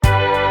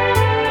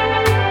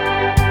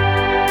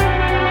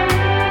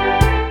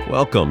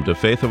Welcome to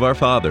Faith of Our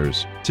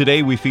Fathers.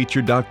 Today we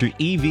feature Dr.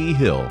 E.V.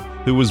 Hill,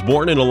 who was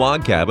born in a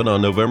log cabin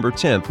on November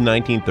 10,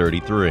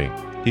 1933.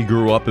 He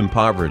grew up in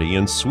poverty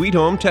in Sweet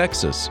Home,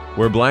 Texas,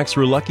 where blacks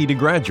were lucky to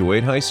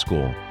graduate high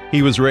school.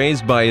 He was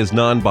raised by his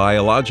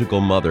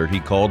non-biological mother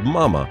he called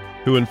Mama,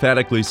 who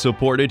emphatically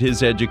supported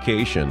his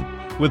education.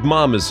 With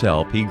Mama's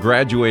help, he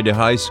graduated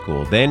high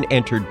school, then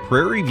entered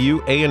Prairie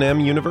View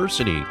A&M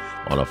University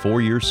on a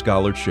 4-year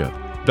scholarship.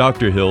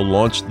 Dr. Hill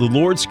launched the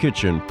Lord's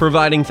Kitchen,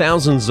 providing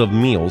thousands of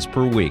meals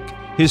per week.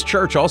 His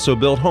church also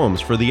built homes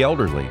for the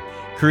elderly,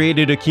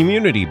 created a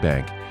community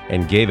bank,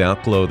 and gave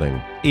out clothing.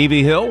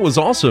 E.V. Hill was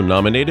also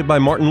nominated by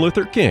Martin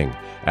Luther King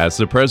as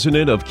the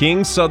president of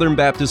King's Southern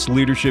Baptist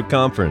Leadership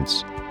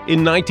Conference.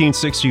 In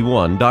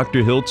 1961,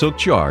 Dr. Hill took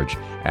charge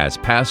as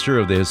pastor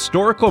of the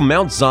historical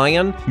Mount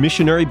Zion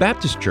Missionary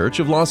Baptist Church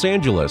of Los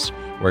Angeles,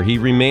 where he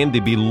remained the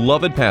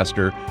beloved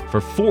pastor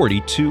for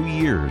 42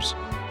 years.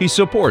 He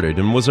supported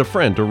and was a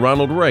friend to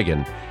Ronald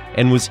Reagan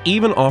and was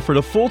even offered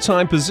a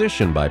full-time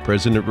position by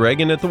President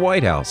Reagan at the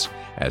White House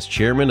as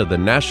chairman of the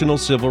National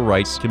Civil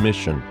Rights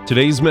Commission.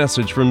 Today's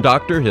message from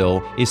Dr.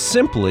 Hill is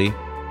simply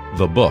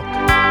the book.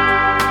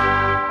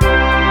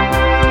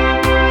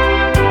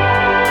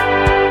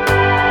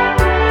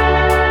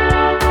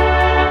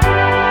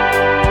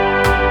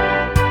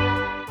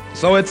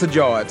 So it's a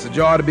joy. It's a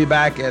joy to be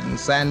back in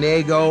San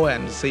Diego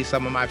and to see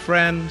some of my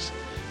friends.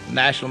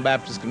 National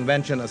Baptist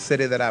Convention, a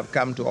city that I've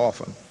come to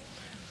often.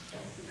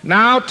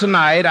 Now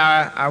tonight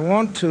I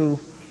want to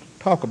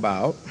talk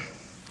about,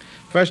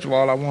 first of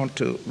all, I want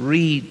to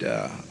read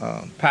a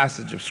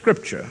passage of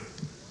Scripture.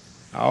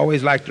 I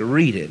always like to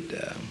read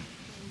it.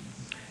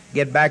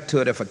 Get back to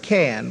it if I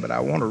can, but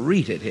I want to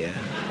read it here.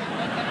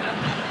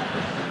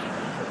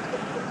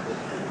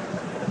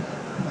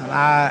 And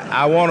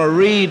I want to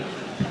read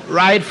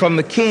right from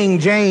the King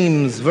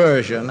James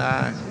Version.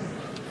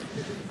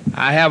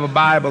 I have a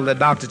Bible that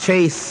Dr.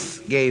 Chase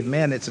gave me,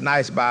 and it's a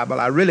nice Bible.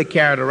 I really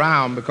carry it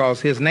around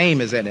because his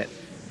name is in it.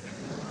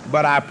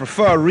 But I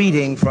prefer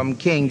reading from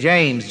King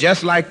James,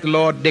 just like the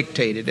Lord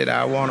dictated it.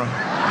 I want to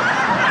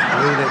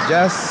read it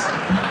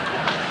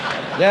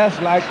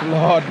just like the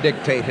Lord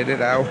dictated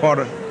it. I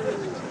want to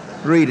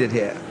read it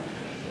here.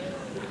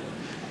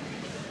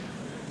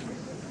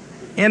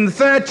 In the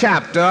 3rd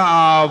chapter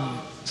of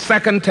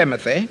 2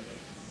 Timothy,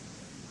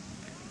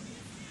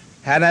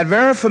 and that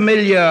very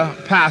familiar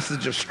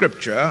passage of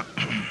Scripture,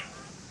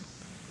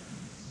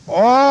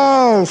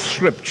 all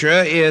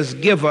Scripture is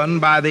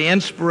given by the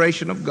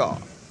inspiration of God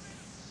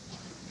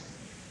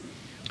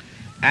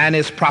and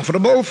is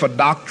profitable for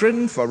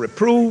doctrine, for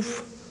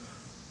reproof,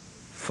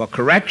 for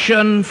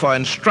correction, for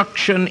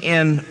instruction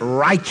in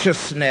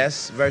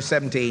righteousness, verse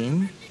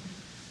 17,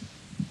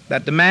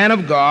 that the man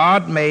of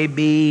God may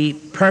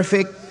be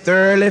perfect,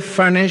 thoroughly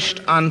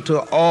furnished unto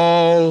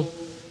all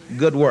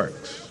good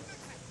works.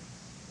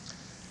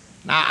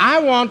 Now, I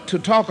want to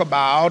talk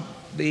about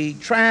the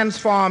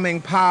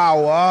transforming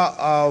power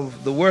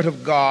of the Word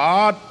of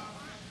God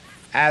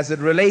as it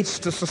relates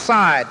to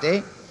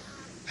society,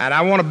 and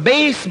I want to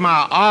base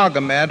my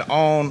argument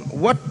on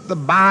what the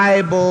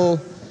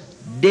Bible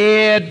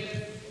did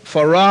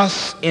for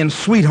us in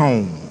Sweet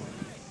Home.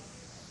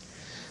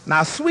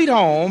 Now, Sweet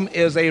Home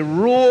is a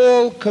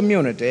rural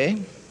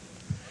community,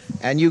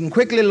 and you can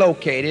quickly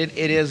locate it.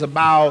 It is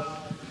about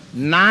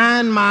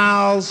 9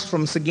 miles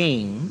from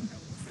Seguin,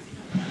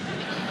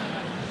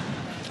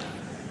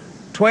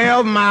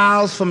 12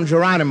 miles from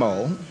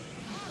Geronimo,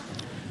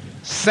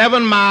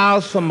 7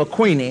 miles from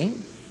McQueenie,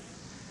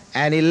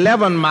 and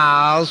 11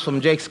 miles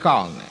from Jake's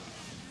Colony.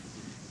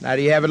 Now,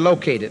 do you have it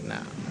located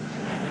now?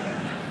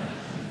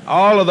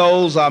 All of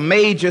those are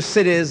major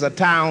cities or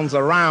towns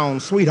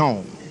around Sweet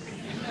Home.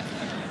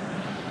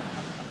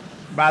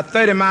 About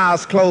 30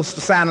 miles close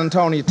to San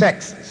Antonio,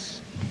 Texas.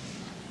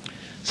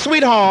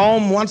 Sweet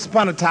Home, once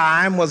upon a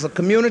time, was a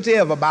community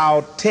of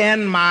about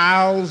 10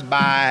 miles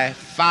by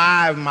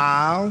 5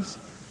 miles.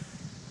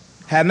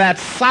 And that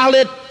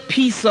solid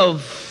piece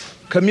of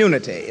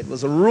community, it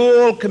was a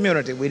rural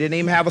community. We didn't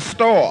even have a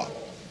store.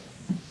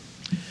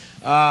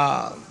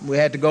 We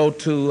had to go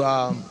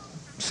to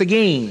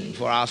Seguin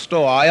for our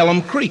store,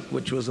 Elm Creek,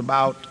 which was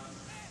about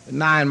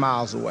 9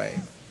 miles away.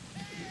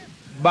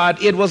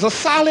 But it was a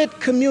solid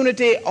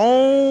community,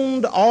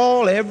 owned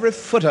every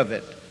foot of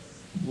it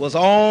was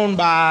owned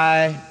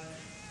by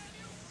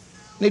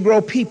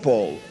Negro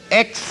people.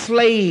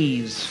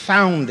 Ex-slaves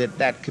founded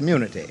that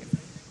community.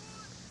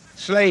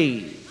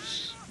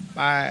 Slaves,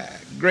 my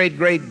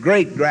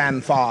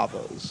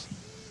great-great-great-grandfathers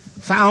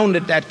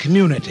founded that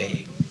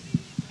community.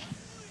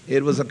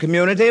 It was a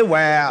community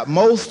where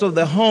most of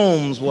the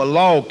homes were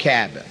log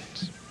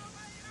cabins.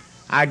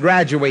 I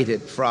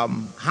graduated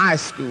from high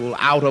school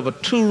out of a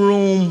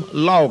 2-room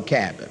log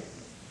cabin.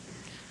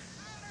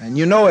 And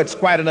you know it's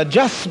quite an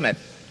adjustment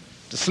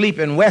to sleep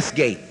in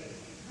Westgate.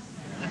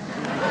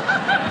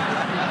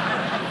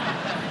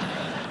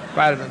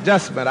 Quite an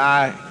adjustment.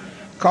 I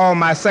called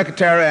my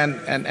secretary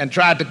and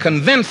tried to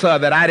convince her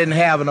that I didn't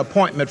have an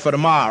appointment for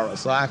tomorrow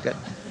so I could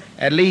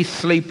at least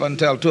sleep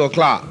until 2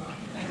 o'clock.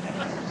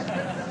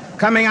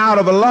 coming out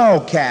of a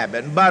log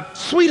cabin. But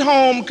Sweet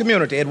Home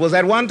Community, it was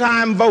at one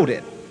time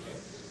voted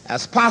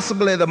as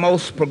possibly the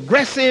most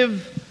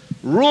progressive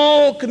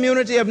rural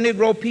community of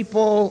Negro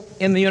people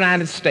in the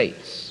United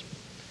States.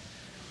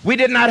 We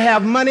did not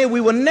have money.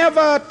 We were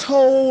never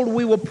told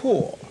we were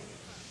poor.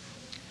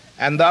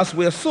 And thus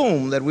we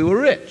assumed that we were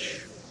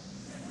rich.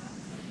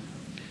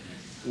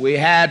 We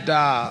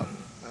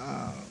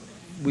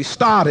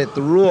started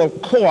the rural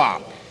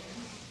co-op.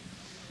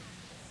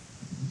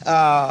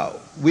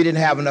 We didn't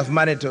have enough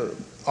money to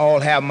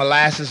all have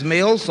molasses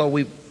mills, so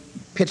we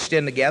pitched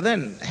in together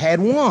and had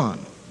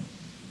one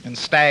and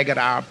staggered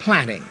our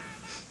planting.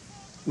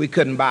 We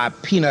couldn't buy a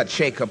peanut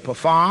shaker per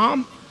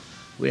farm.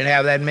 We didn't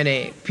have that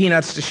many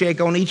peanuts to shake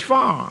on each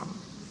farm,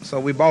 so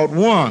we bought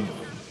one.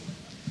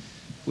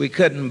 We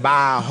couldn't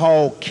buy a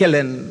hog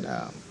killing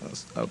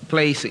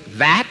place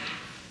vat,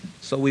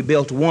 so we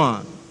built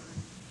one.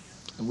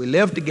 And we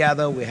lived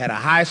together. We had a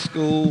high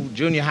school,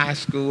 junior high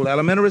school,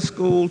 elementary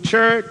school,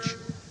 church.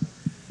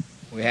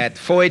 We had the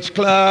 4-H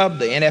club,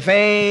 the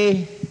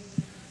NFA.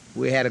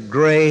 We had a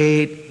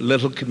great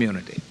little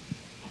community.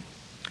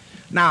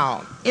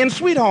 Now, in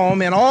Sweet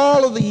Home, in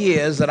all of the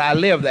years that I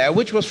lived there,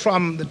 which was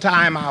from the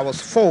time I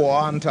was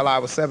 4 until I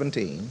was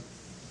 17,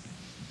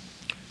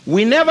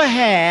 we never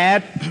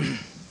had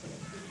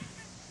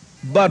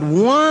but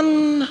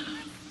one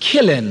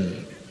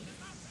killing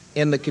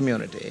in the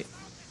community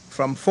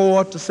from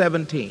 4 to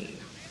 17,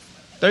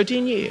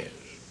 13 years.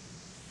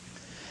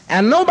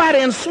 And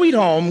nobody in Sweet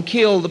Home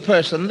killed the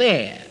person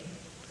there.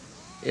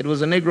 It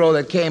was a Negro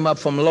that came up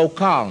from Low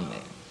Colony.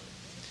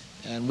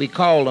 And we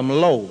called them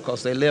Low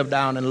because they lived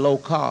down in Low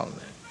Colony.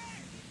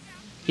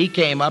 He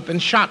came up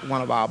and shot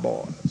one of our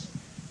boys.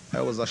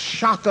 That was a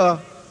shocker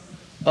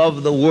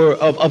of the world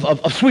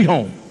of Sweet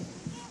Home.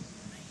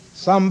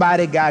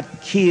 Somebody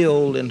got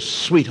killed in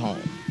Sweet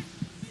Home.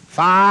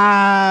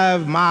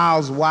 5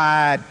 miles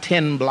wide,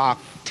 10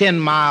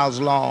 miles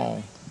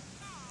long,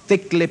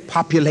 thickly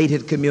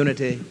populated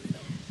community.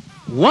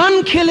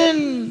 One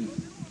killing,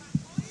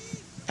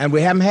 and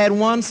we haven't had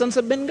one since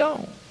I've been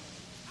gone.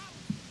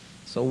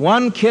 So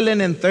one killing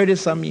in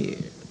 30-some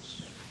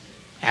years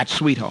at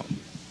Sweet Home.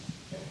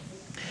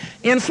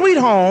 In Sweet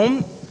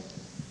Home,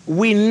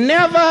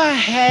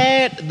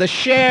 the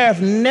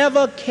sheriff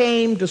never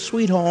came to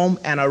Sweet Home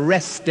and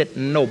arrested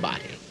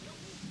nobody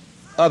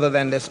other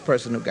than this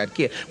person who got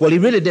killed. Well, he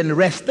really didn't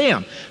arrest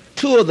them.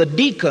 2 of the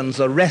deacons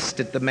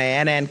arrested the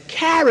man and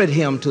carried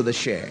him to the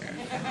sheriff.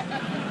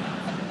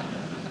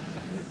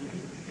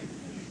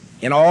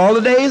 In all the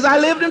days I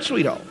lived in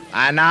Sweet Home,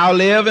 I now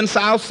live in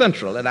South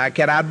Central, and I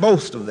cannot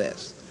boast of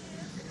this.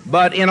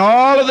 But in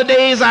all of the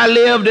days I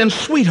lived in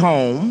Sweet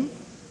Home,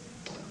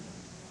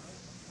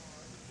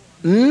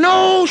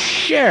 no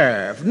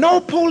sheriff,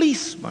 no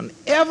policeman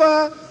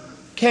ever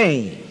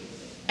came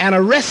and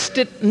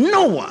arrested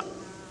no one.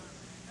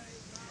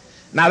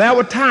 Now, there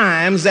were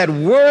times that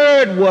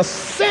word was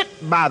sent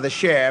by the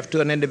sheriff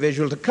to an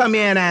individual to come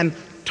in and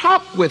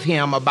talk with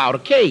him about a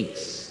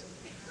case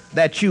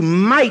that you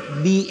might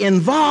be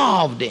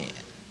involved in.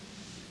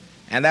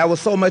 And there was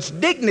so much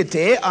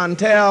dignity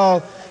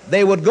until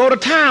they would go to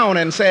town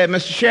and say,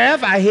 Mr.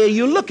 Sheriff, I hear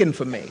you looking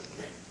for me,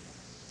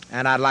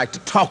 and I'd like to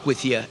talk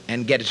with you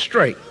and get it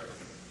straight.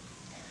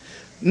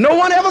 No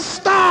one ever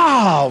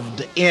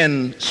starved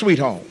in Sweet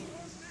Home.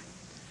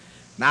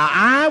 Now,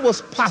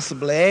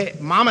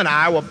 Mom and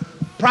I were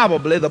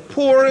probably the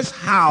poorest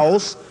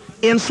house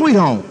in Sweet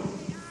Home.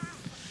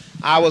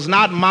 I was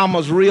not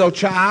Mama's real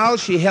child.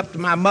 She helped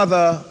my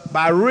mother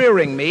by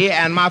rearing me,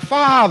 and my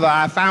father,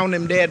 I found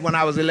him dead when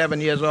I was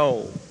 11 years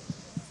old.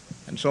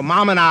 And so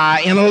Mom and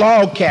I in a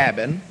log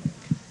cabin,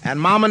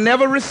 and Mama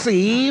never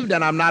received,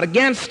 and I'm not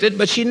against it,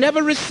 but she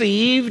never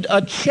received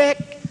a check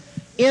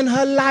in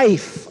her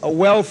life, a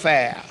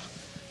welfare,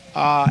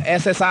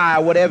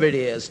 SSI, whatever it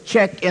is,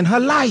 check in her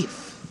life.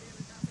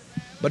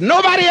 But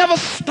nobody ever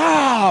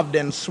starved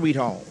in Sweet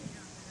Home,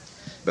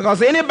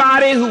 because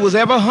anybody who was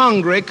ever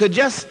hungry could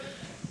just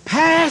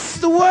pass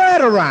the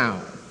word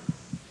around,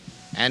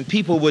 and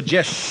people would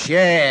just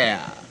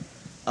share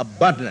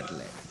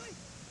abundantly.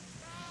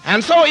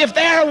 And so if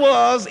there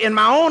was, in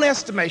my own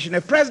estimation,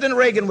 if President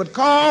Reagan would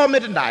call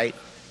me tonight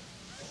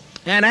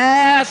and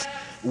ask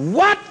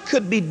what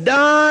could be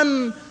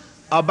done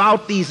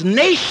about this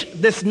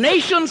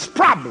nation's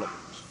problems,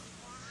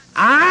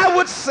 I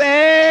would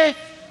say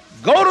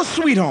go to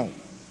Sweet Home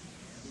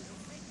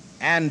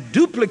and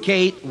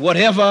duplicate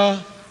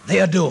whatever they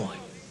are doing.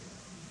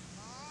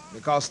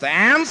 Because the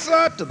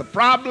answer to the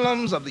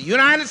problems of the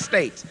United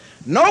States,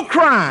 no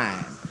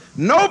crime,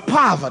 no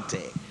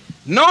poverty,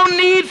 no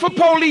need for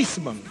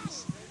policemen,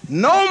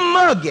 no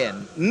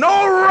mugging,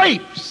 no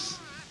rapes,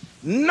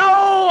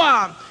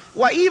 well,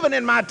 even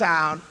in my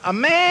town, a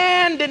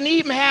man didn't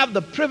even have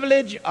the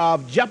privilege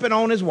of jumping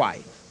on his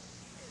wife.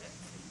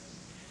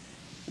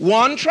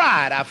 One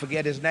tried, I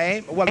forget his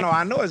name. Well, no,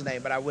 I know his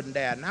name, but I wouldn't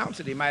dare announce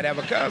it. He might have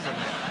a cousin.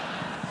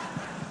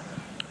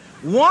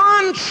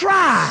 One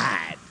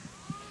tried,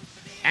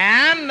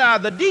 and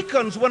the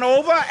deacons went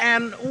over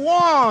and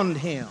warned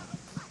him.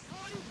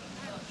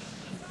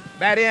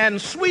 that in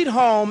Sweet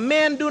Home,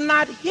 men do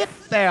not hit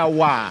their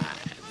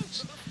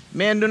wives.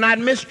 Men do not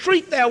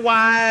mistreat their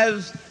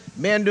wives.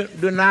 Men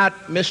do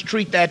not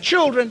mistreat their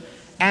children.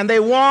 And they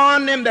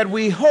warn them that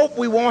we hope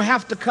we won't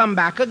have to come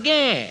back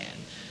again,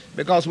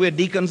 because we're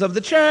deacons of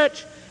the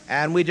church,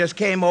 and we just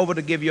came over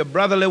to give you a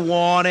brotherly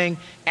warning.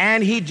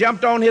 And he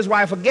jumped on his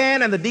wife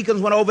again, and the deacons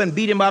went over and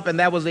beat him up, and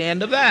that was the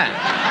end of that.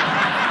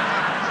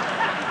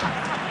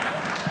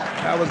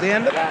 That was the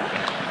end of that.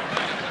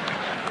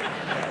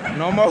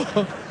 No more.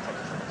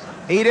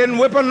 He didn't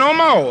whip her no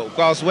more,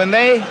 because when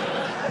they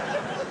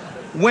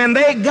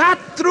got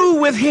through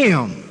with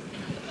him,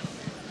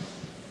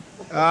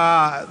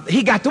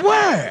 he got the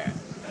word.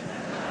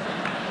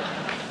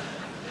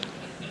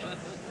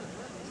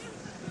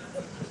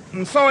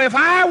 And so if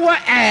I were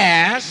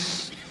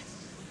asked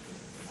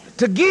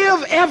to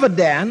give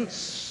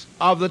evidence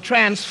of the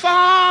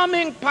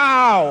transforming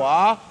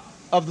power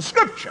of the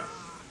Scripture,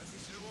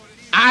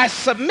 I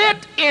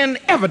submit in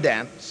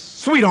evidence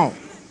Sweet Home,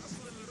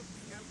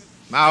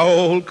 my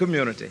old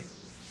community,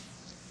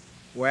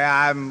 where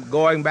I'm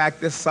going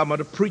back this summer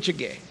to preach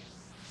again.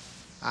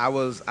 I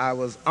was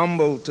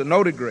humbled to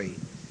no degree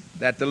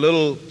that the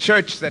little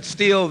church that's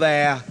still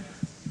there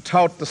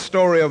taught the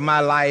story of my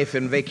life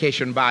in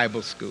Vacation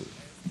Bible School.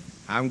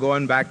 I'm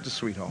going back to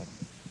Sweet Home.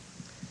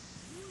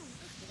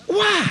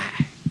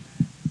 Why?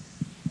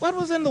 What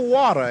was in the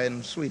water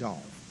in Sweet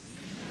Home?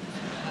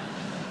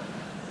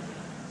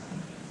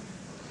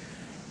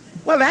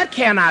 Well, that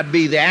cannot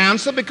be the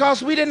answer,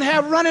 because we didn't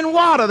have running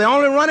water. The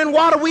only running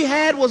water we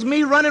had was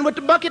me running with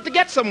the bucket to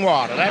get some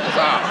water. That was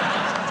all.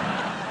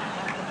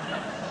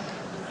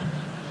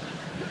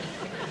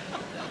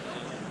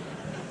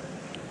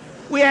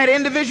 We had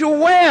individual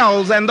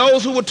wells, and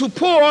those who were too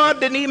poor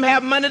didn't even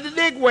have money to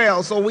dig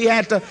wells, so we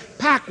had to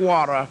pack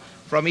water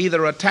from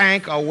either a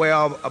tank or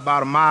well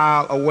about a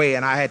mile away,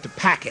 and I had to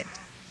pack it.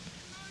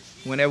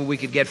 Whenever we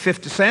could get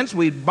 50 cents,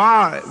 we'd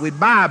buy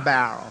a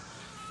barrel.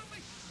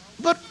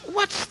 But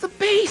what's the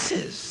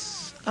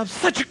basis of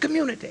such a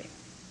community?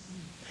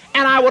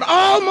 And I would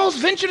almost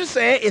venture to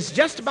say it's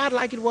just about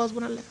like it was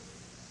when I left.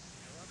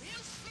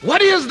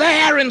 What is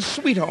there in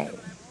Sweet Home?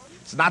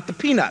 It's not the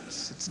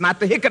peanuts. It's not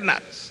the hickory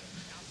nuts.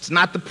 It's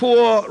not the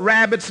poor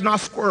rabbits nor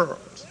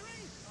squirrels.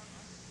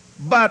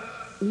 But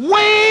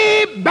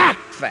way back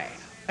there,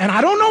 and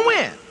I don't know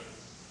when,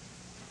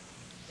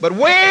 but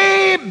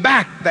way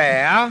back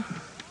there,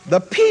 the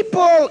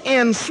people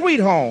in Sweet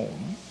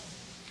Home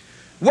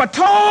were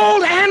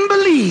told and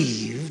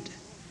believed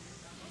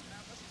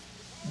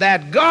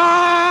that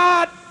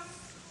God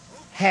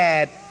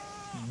had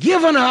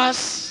given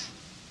us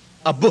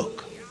a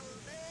book.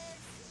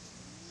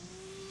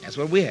 That's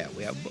what we have.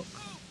 We have a book.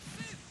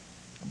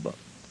 A book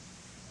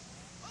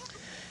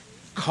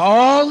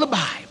called the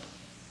Bible.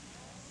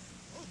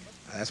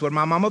 That's what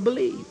my mama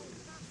believed.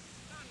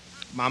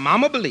 My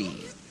mama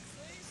believed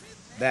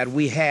that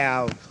we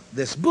have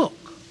this book.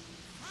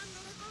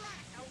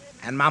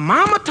 And my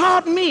mama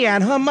taught me,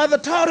 and her mother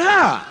taught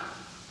her,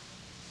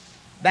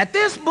 that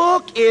this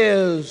book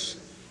is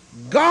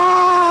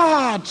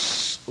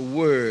God's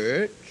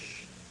words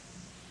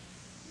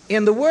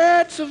in the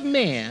words of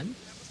men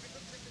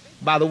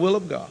by the will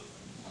of God.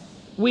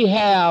 We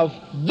have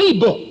the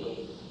book.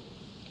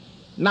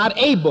 Not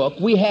a book,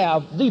 we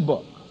have the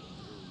book.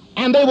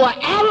 And they were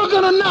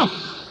arrogant enough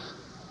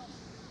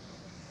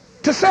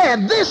to say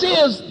this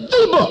is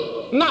the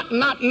book,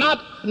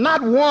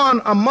 not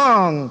one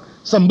among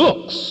some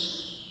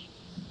books.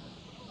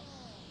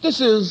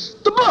 This is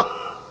the book.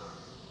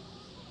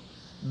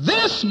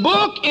 This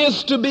book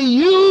is to be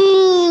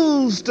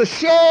used to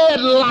shed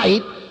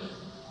light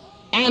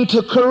and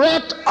to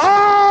correct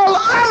all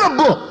other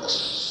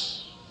books.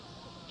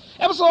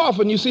 Ever so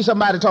often you see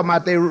somebody talking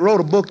about they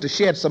wrote a book to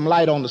shed some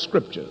light on the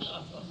Scriptures.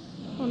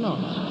 Oh, no.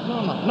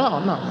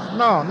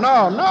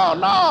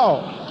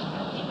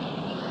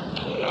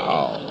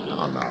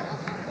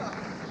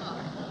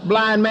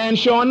 Blind man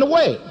showing the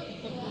way.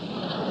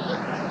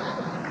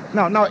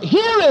 No,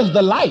 here is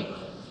the light.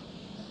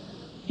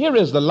 Here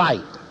is the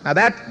light. Now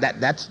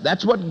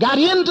that's what got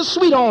into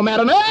Sweet Home at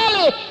an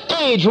early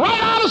age,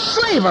 right out of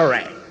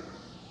slavery.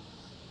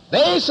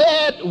 They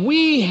said,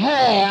 we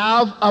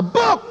have a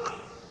book.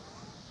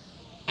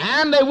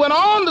 And they went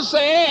on to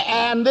say,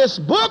 and this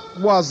book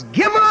was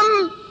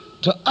given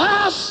to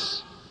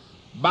us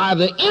by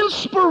the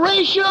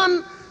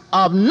inspiration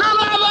of none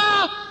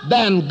other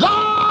than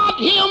God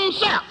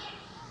himself.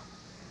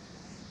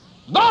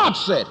 God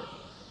said it.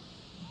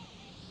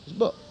 This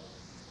book.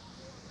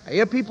 I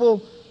hear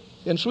people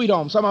in Sweet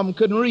Home, some of them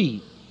couldn't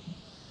read,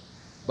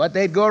 but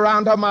they'd go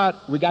around talking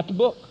about, we got the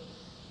book.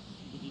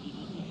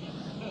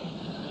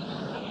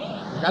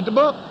 We got the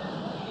book.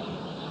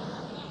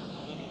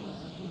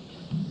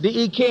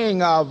 D.E.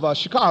 King of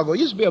Chicago,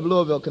 used to be a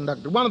Louisville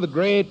conductor, one of the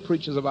great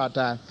preachers of our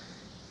time.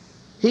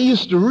 He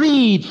used to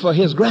read for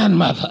his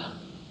grandmother.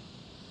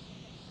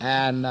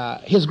 And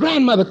his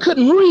grandmother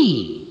couldn't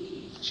read.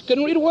 She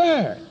couldn't read a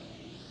word.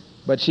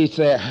 But she'd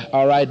say,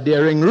 all right,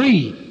 dearing,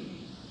 read.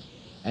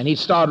 And he'd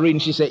start reading.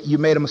 She said, you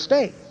made a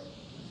mistake.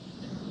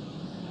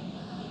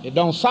 It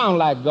don't sound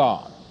like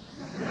God.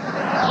 It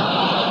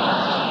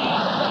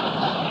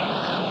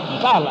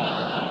sound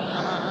like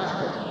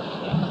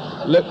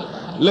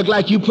look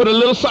like you put a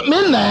little something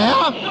in there.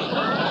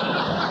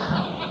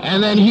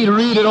 And then he'd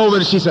read it over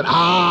and she said,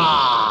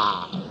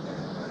 ah,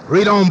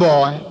 read on,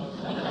 boy.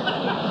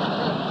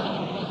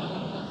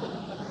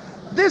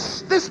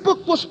 This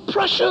book was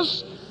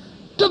precious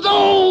to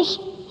those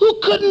who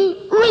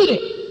couldn't read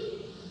it.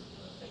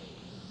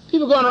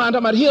 People going around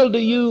talking about, Hill, do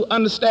you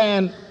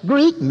understand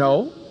Greek?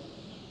 No.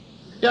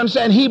 You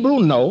understand Hebrew?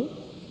 No.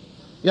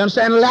 You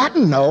understand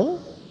Latin? No.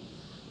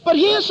 But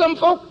here's some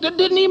folk that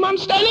didn't even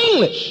understand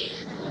English.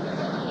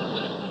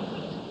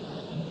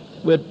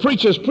 With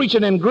preachers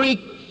preaching in Greek,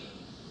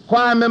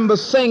 choir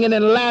members singing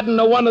in Latin,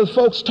 no wonder the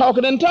folks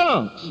talking in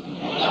tongues.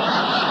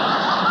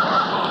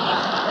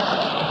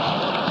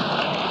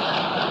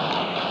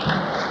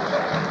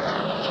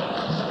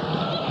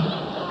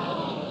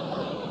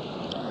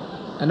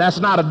 And that's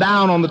not a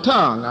down on the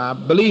tongue. I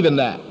believe in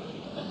that.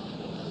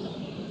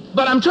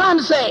 But I'm trying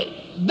to say,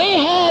 they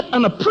had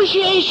an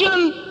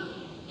appreciation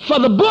for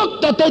the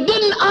book that they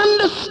didn't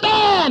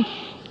understand.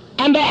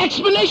 And the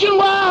explanation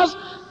was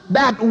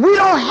that we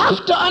don't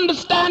have to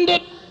understand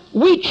it.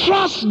 We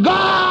trust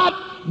God.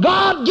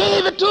 God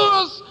gave it to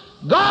us.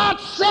 God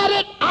said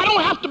it. I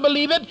don't have to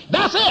believe it.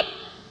 That's it.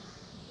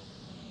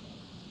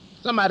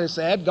 Somebody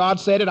said, God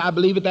said it, I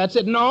believe it, that's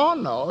it.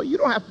 No, you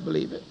don't have to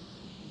believe it.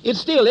 It's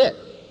still it.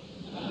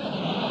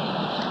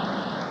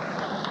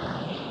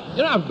 You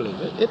don't have to believe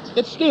it.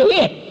 It's still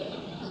it.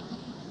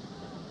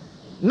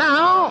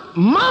 Now,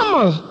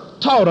 Mama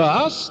taught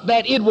us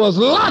that it was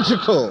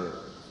logical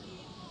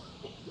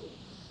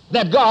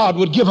that God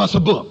would give us a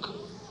book.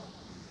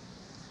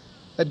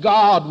 That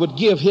God would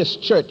give his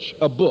church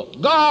a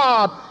book.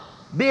 God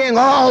being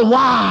all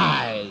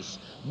wise.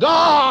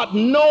 God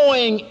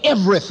knowing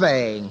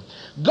everything.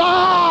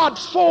 God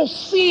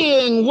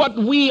foreseeing what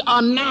we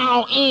are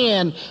now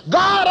in.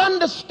 God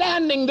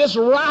understanding this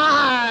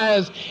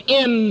rise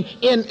in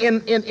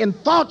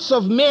thoughts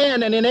of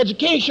men and in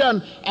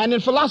education and in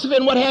philosophy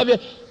and what have you.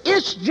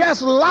 It's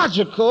just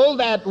logical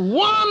that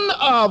one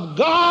of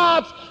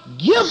God's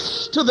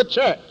gifts to the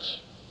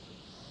church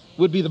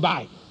would be the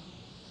Bible.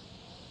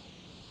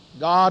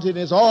 God in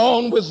his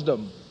own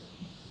wisdom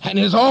and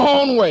his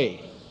own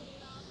way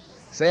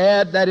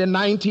said that in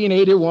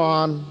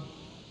 1981,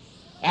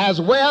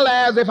 as well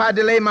as if I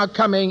delay my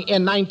coming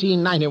in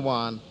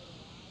 1991,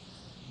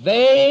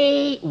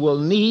 they will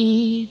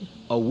need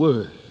a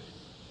word.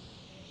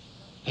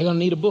 They're going to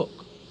need a book.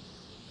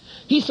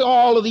 He saw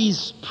all of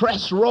these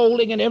press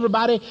rolling and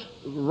everybody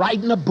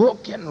writing a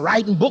book and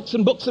writing books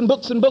and books and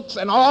books and books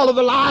and all of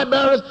the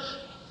libraries.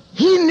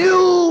 He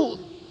knew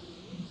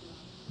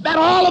that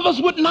all of us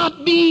would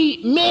not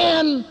be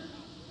men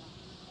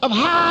of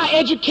high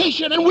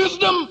education and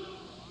wisdom.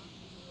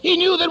 He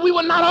knew that we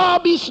would not all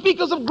be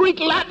speakers of Greek,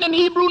 Latin, and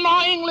Hebrew,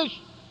 nor English.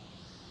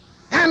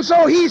 And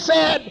so he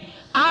said,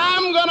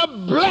 I'm going to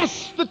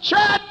bless the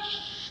church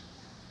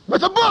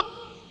with a book.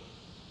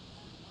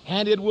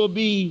 And it will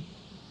be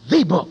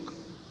the book.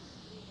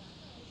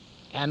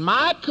 And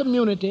my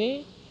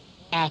community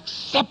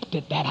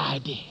accepted that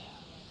idea.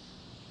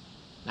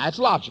 Now, it's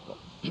logical.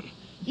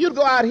 You'd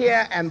go out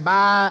here and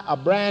buy a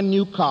brand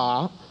new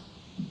car.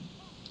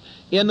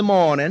 In the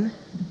morning,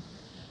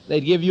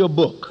 they'd give you a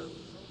book.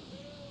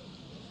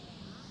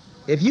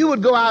 If you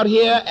would go out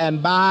here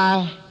and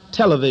buy a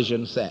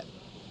television set,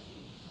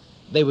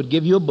 they would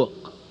give you a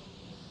book.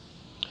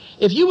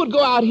 If you would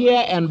go out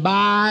here and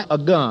buy a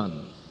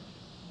gun,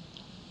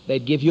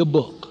 they'd give you a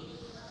book.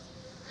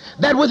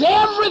 That with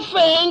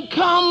everything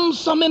comes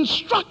some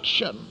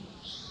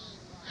instructions.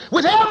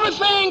 With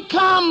everything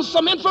comes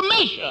some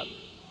information.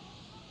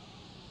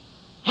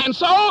 And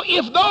so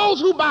if those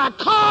who buy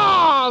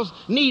cars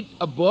need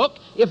a book,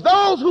 if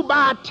those who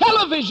buy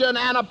television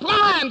and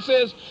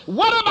appliances,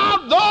 what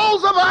about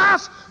those of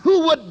us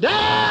who would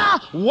dare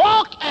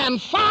walk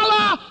and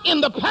follow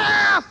in the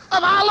path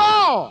of our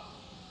Lord?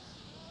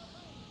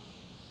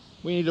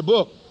 We need a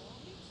book.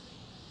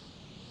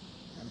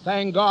 And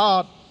thank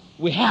God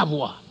we have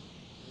one.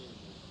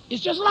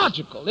 It's just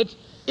logical.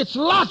 It's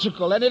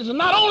logical, and it's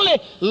not only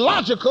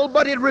logical,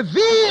 but it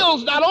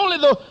reveals not only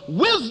the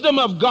wisdom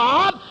of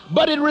God,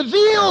 but it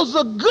reveals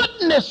the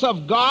goodness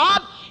of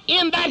God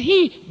in that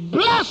he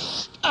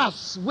blessed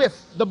us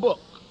with the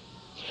book.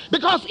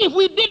 Because if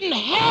we didn't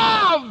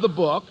have the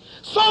book,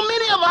 so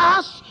many of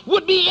us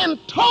would be in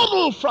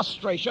total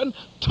frustration,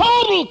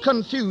 total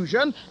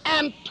confusion,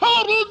 and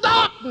total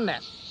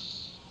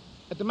darkness.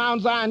 At the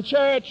Mount Zion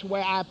Church,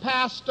 where I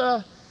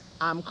pastor,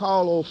 I'm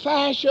called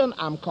old-fashioned,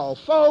 I'm called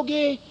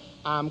fogey,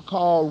 I'm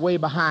called way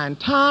behind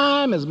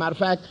time. As a matter of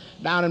fact,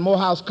 down in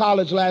Morehouse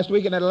College last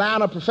week in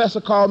Atlanta, a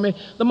professor called me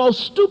the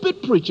most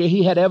stupid preacher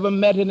he had ever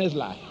met in his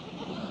life.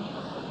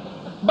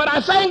 But I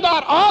thank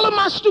God all of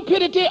my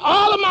stupidity,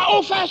 all of my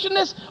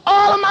old-fashionedness,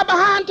 all of my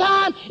behind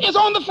time is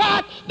on the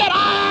fact that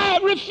I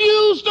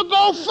refuse to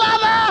go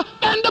further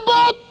than the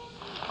book.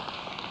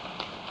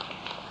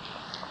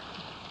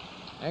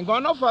 Ain't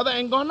going no further,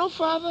 ain't going no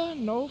further,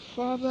 no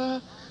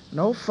further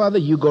No further.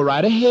 You go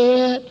right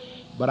ahead,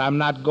 but I'm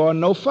not going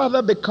no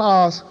further,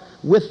 because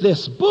with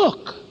this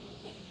book,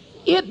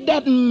 it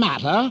doesn't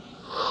matter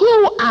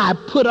who I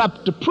put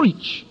up to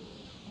preach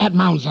at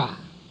Mount Zion.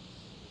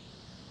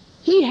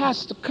 He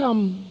has to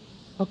come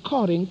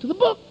according to the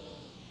book.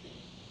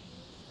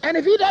 And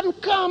if he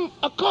doesn't come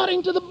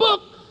according to the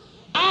book,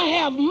 I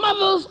have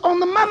mothers on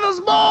the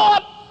mother's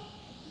board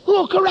who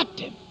will correct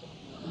him.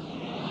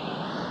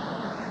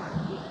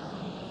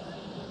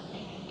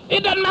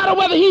 It doesn't matter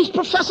whether he's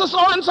Professor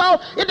so-and-so.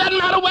 It doesn't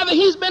matter whether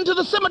he's been to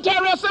the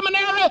cemetery or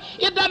seminary.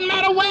 It doesn't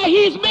matter where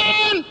he's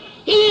been.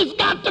 He's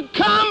got to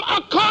come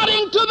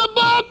according to the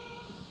book.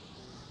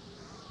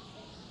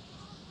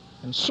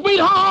 And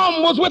Sweet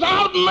Home was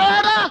without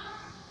murder.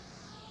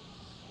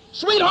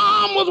 Sweet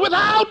Home was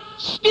without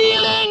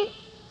stealing.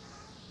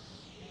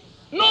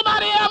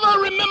 Nobody ever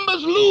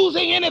remembers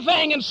losing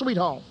anything in Sweet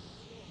Home.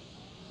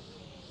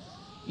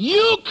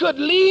 You could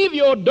leave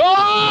your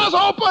doors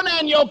open,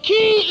 and your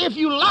key, if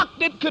you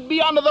locked it, could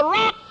be under the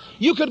rock.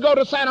 You could go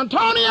to San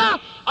Antonio.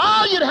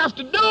 All you'd have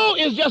to do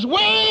is just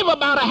wave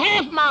about a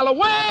half-mile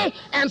away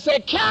and say,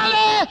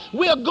 Callie,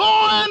 we're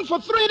going for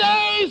 3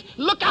 days.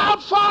 Look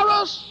out for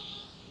us.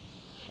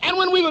 And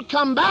when we would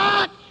come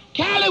back,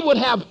 Callie would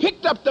have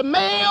picked up the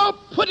mail,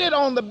 put it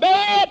on the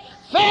bed,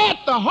 fed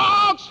the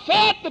hogs,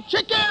 fed the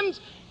chickens,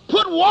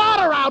 put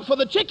water out for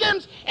the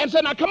chickens, and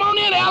said, now come on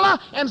in,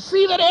 Ella, and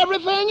see that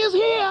everything is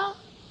here.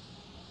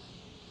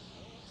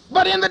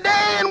 But in the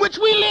day in which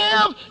we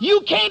live,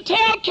 you can't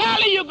tell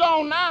Callie you're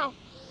gone now.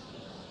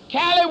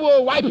 Callie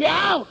will wipe you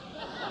out.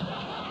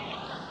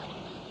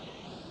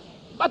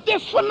 But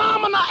this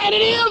phenomena, and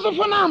it is a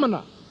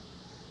phenomena,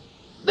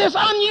 this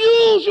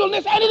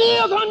unusualness, and it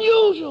is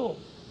unusual,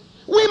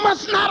 we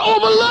must not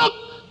overlook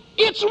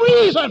its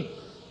reason.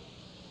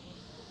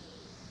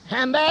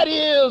 And that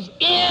is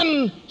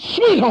in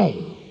Sweet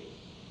Home,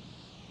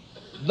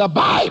 the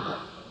Bible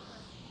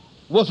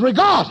was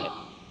regarded,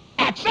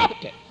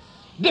 accepted,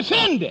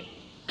 defended,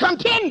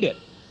 contended,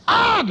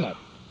 argued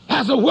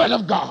as the Word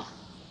of God.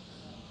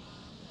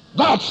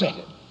 God said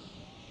it.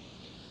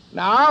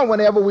 Now,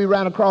 whenever we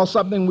ran across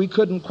something we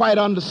couldn't quite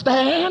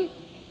understand,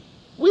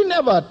 we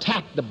never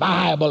attacked the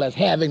Bible as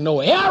having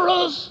no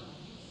errors.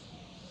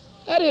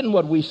 That isn't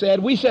what we said.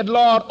 We said,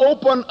 Lord,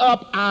 open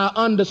up our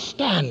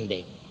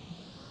understanding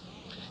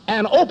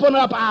and open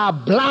up our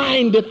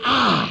blinded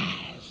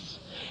eyes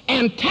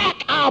and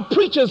tack our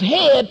preacher's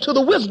head to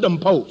the wisdom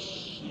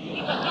post.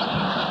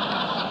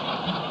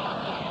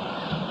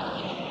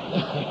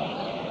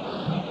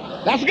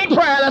 That's a good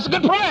prayer. That's a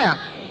good prayer.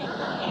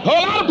 A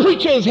whole lot of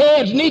preachers'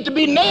 heads need to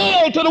be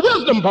nailed to the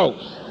wisdom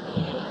post.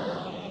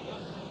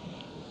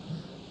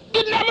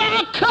 It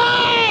never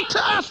occurred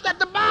to us that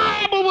the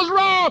Bible was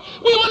wrong.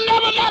 We were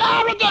never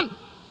that arrogant.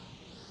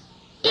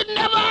 It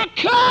never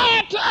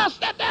occurred to us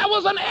that there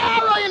was an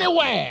error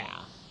anywhere.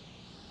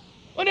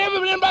 Whenever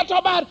anybody talk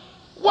about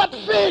what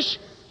fish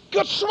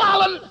could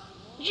swallow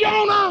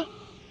Jonah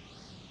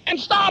and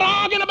start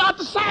arguing about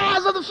the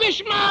size of the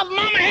fish mouth,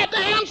 Mama had to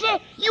answer,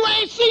 you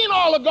ain't seen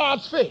all of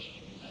God's fish.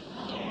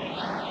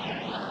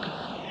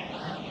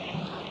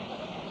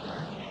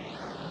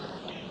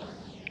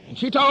 And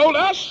she told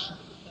us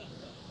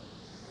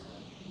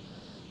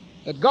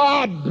that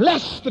God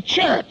blessed the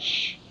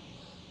church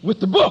with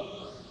the book.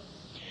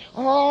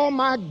 Oh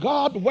my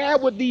God, where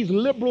would these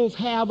liberals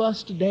have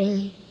us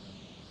today?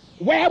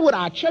 Where would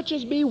our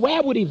churches be?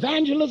 Where would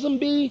evangelism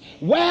be?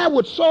 Where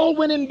would soul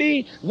winning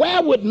be?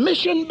 Where would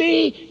mission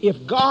be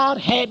if God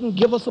hadn't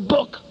given us a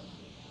book?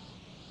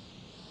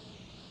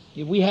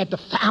 If we had to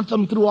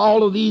fathom through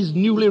all of these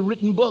newly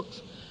written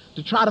books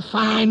to try to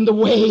find the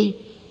way,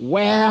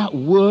 where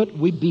would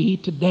we be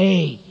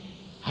today?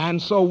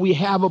 And so we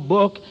have a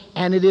book,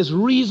 and it is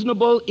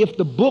reasonable if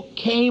the book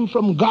came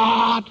from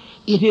God,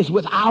 it is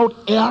without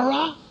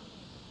error.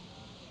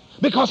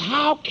 Because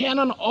how can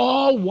an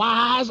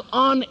all-wise,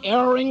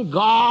 unerring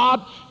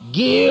God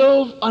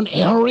give an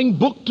erring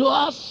book to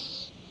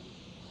us?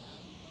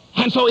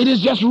 And so it is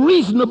just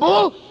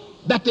reasonable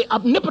that the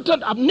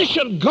omnipotent,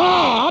 omniscient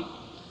God,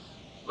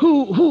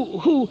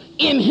 who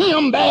in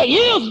him there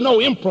is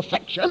no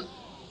imperfection,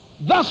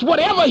 thus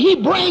whatever he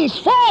brings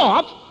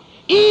forth,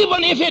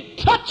 even if it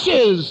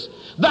touches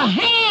the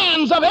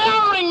hands of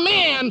erring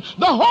men,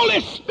 the Holy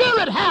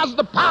Spirit has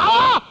the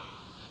power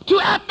to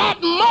at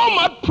that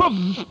moment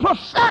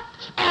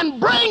perfect and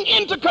bring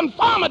into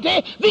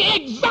conformity the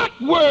exact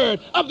word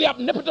of the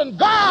omnipotent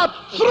God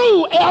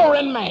through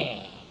erring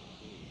man.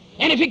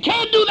 And if he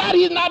can't do that,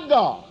 he's not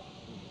God.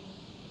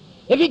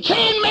 If he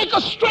can't make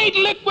a straight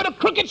lick with a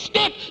crooked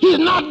stick, he's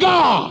not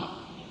God.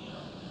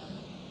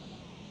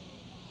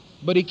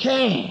 But he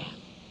can.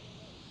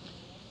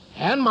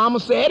 And Mama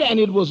said, and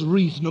it was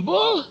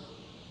reasonable,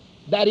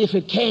 that if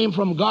it came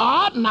from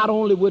God, not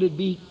only would it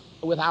be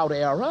without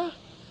error,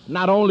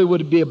 not only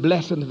would it be a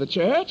blessing to the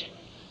church,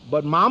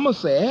 but Mama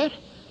said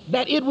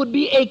that it would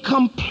be a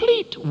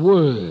complete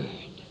word.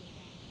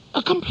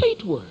 A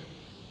complete word.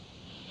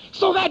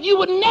 So that you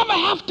would never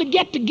have to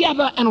get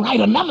together and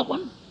write another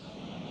one.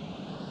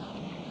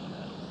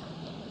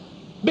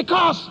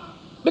 Because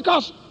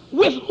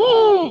with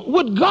whom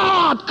would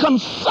God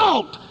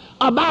consult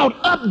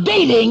about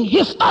updating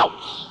his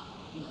thoughts?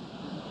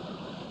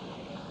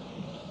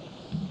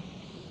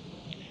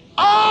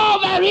 All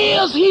there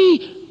is,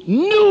 he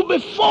knew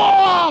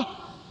before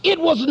it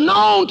was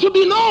known to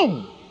be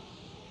known.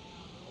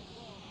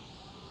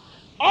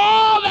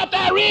 All that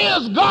there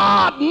is,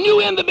 God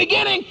knew in the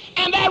beginning,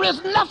 and there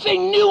is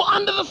nothing new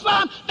under the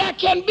sun. There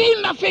can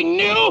be nothing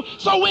new.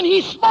 So when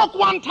he spoke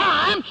one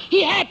time,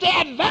 he had the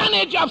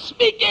advantage of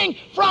speaking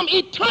from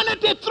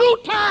eternity through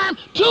time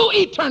to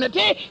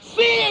eternity,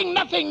 seeing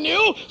nothing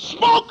new,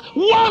 spoke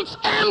once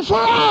and for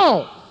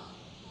all.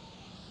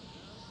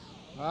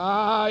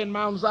 In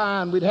Mount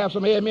Zion, we'd have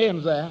some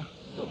amens there.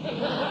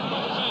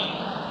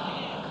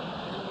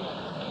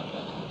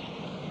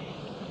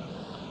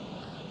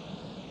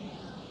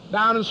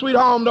 Down in Sweet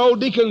Home, the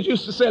old deacons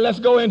used to say, let's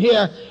go in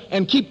here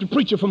and keep the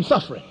preacher from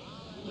suffering.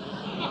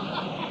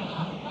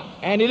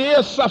 And it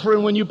is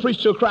suffering when you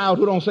preach to a crowd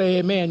who don't say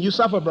amen. You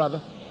suffer,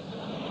 brother.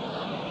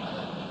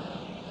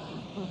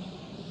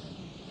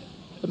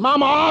 But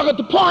Mama argued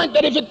the point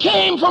that if it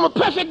came from a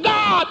perfect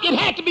God, it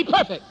had to be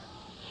perfect.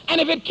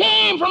 And if it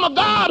came from a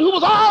God who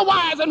was all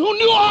wise and who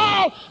knew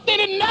all, then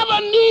it never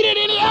needed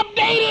any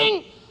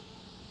updating.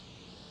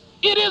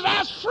 It is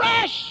as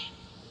fresh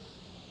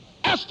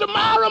as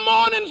tomorrow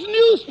morning's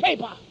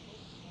newspaper.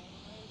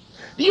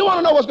 Do you want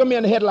to know what's going to be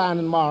in the headline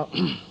tomorrow?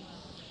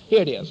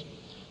 Here it is.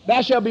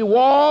 There shall be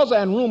wars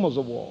and rumors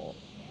of war.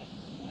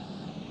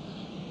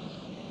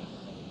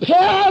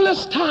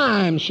 Perilous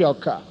times shall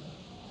come.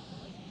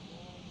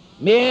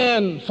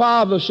 Men,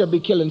 fathers shall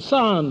be killing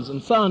sons,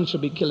 and sons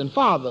shall be killing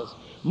fathers.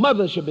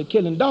 Mothers shall be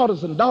killing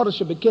daughters, and daughters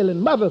shall be killing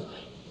mothers.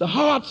 The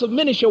hearts of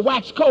many shall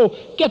wax cold.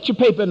 Get your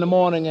paper in the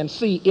morning and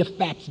see if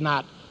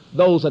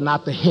those are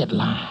not the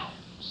headlines.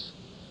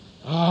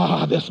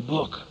 This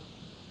book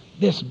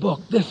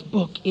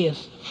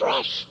is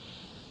fresh.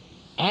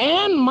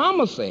 And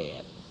Mama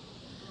said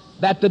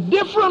that the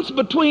difference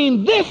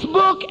between this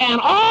book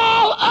and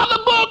all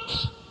other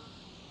books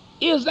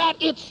is that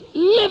it's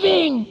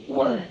living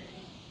word.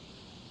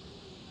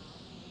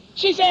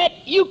 She said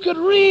you could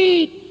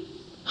read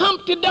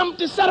Humpty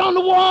Dumpty sat on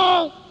the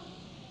wall,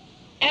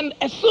 and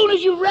as soon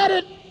as you read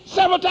it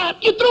several times,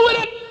 you threw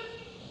it.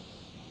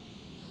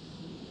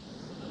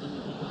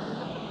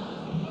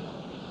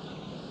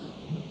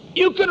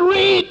 You could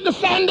read the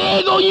San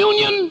Diego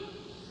Union,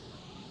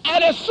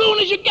 and as soon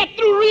as you get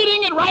through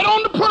reading it right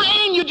on the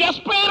plane, you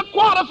just paid a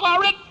quarter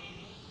for it.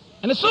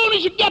 And as soon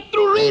as you get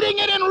through reading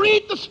it and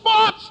read the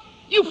sports,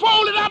 you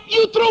fold it up,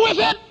 you through with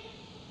it.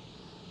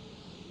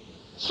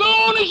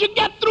 Soon as you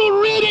get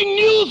through reading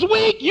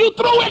Newsweek, you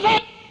through with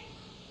it.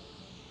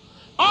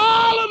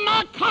 All of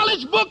my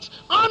college books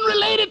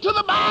unrelated to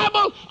the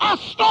Bible are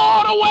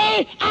stored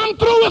away. I'm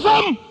through with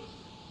them.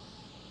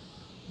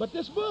 But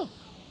this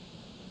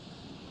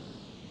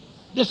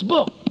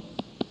book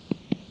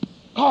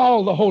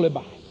called the Holy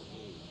Bible,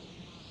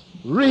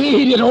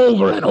 read it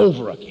over and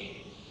over again.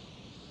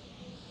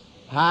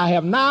 I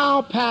have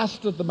now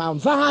pastored the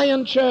Mount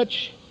Zion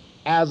Church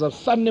as of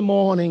Sunday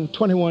morning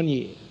 21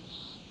 years.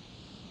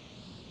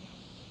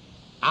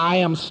 I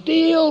am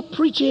still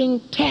preaching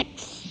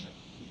texts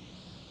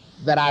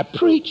that I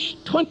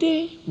preached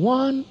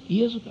 21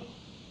 years ago.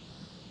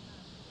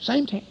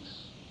 Same text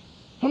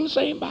from the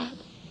same Bible.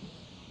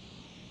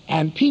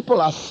 And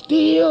people are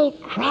still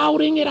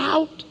crowding it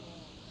out.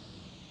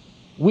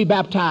 We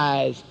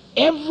baptize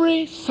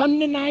every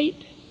Sunday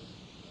night,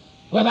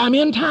 whether I'm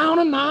in town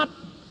or not.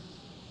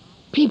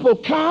 People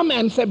come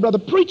and say, Brother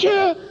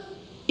Preacher,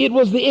 it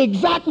was the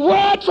exact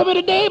word for me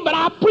today, but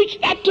I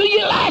preached that to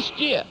you last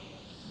year.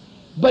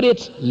 But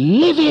it's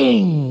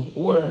living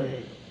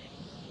word.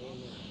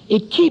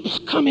 It keeps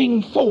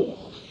coming forth.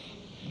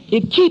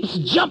 It keeps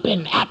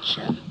jumping at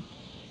you.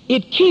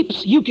 It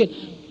keeps,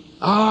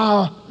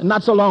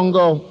 not so long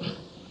ago,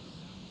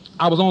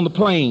 I was on the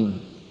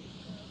plane,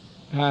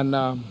 and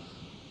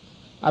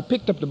I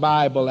picked up the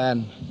Bible,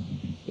 and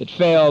it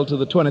fell to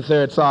the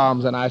 23rd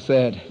Psalms, and I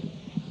said,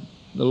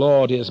 the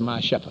Lord is my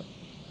shepherd.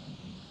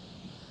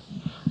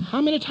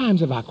 How many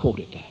times have I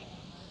quoted that?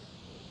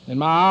 In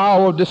my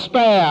hour of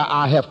despair,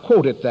 I have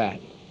quoted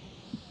that.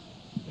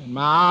 In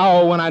my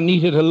hour when I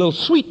needed a little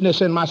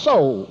sweetness in my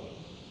soul,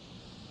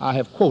 I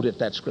have quoted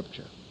that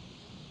scripture.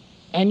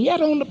 And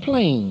yet on the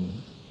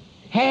plane,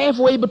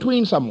 halfway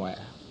between somewhere,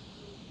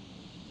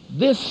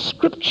 this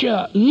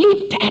scripture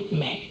leaped at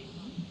me.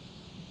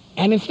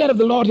 And instead of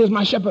the Lord is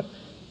my shepherd,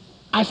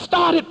 I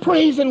started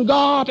praising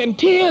God, and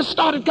tears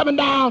started coming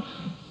down,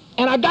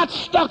 and I got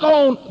stuck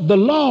on the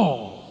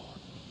Lord.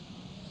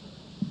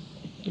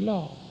 The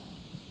Lord.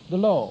 The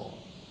Lord.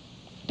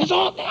 That's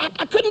all.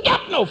 I couldn't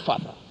get no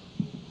further.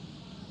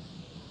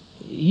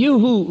 You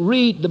who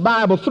read the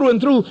Bible through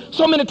and through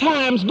so many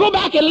times, go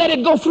back and let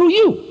it go through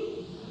you.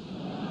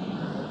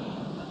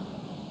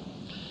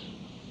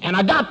 And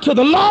I got to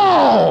the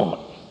Lord,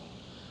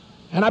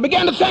 and I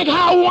began to think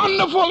how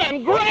wonderful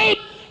and great.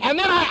 And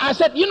then I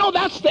said,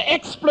 that's the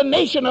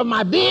explanation of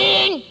my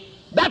being.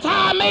 That's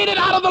how I made it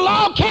out of the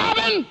log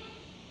cabin.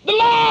 The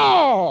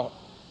Lord.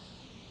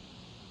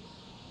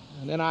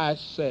 And then I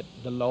said,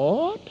 the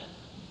Lord,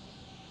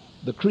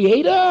 the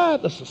creator,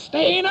 the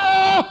sustainer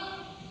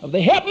of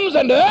the heavens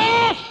and the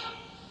earth,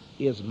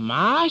 is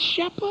my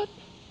shepherd?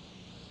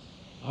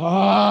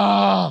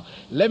 Oh,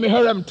 let me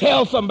hear him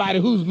tell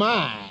somebody who's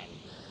mine.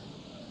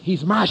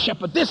 He's my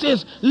shepherd. This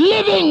is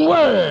living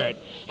word.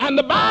 And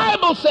the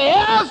Bible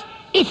says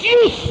it's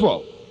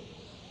useful.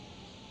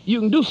 You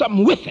can do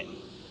something with it.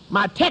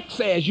 My text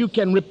says you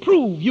can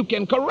reprove, you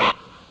can correct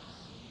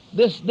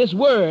this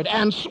word.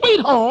 And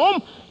Sweet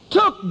Home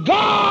took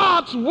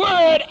God's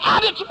word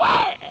at its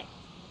word.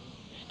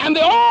 And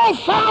the old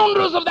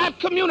founders of that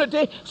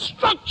community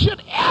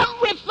structured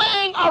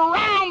everything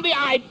around the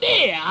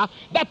idea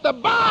that the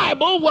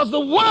Bible was the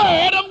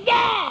Word of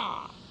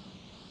God.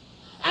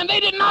 And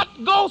they did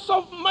not go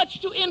so much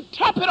to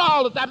interpret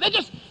all the time. They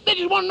just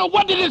want to know,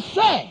 what did it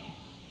say?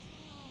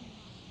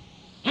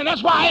 And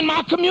that's why in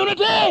my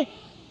community,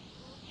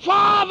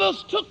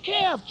 fathers took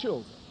care of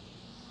children.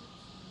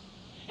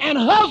 And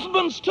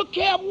husbands took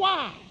care of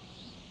wives.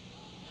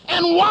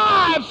 And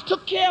wives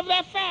took care of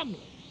their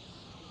families.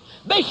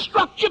 They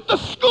structured the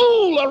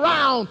school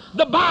around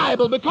the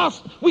Bible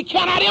because we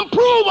cannot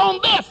improve on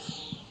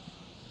this.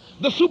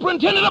 The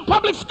superintendent of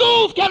public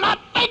schools cannot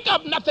think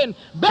of nothing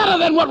better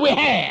than what we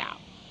have.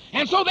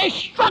 And so they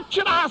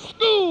structured our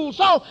school.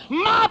 So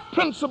my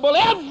principal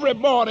every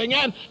morning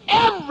and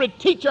every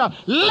teacher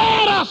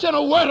led us in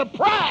a word of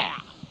prayer.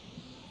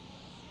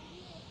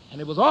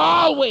 And it was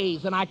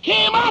always, and I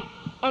came up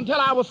until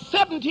I was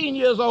 17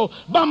 years old,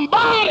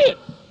 bombarded.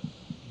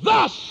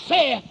 Thus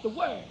saith the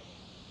word.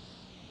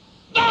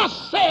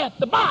 Thus saith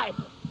the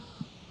Bible.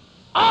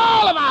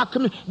 All of our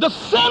the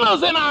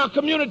sinners in our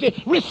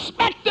community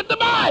respected the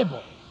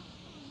Bible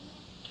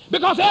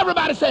because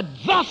everybody said,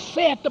 thus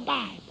saith the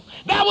Bible.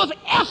 There was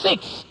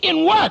ethics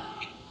in work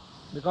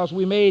because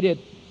we made it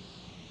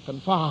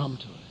conform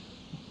to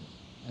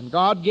it. And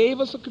God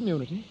gave us a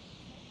community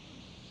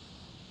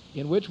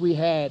in which we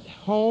had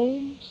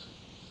homes,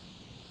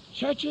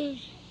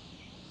 churches,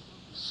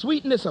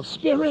 sweetness of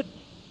spirit,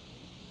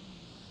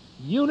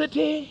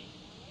 unity,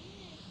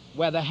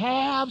 where the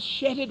haves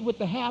shedded with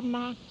the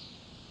have-nots,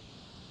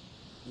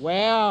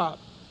 where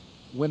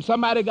when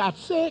somebody got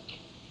sick,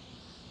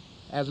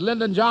 as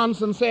Lyndon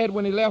Johnson said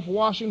when he left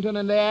Washington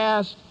and they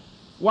asked,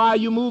 why are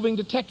you moving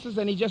to Texas?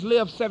 And he just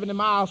lived 70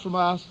 miles from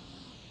us.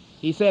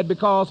 He said,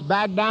 because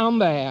back down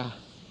there,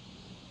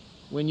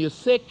 when you're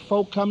sick,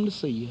 folk come to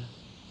see you.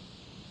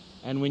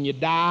 And when you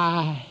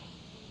die,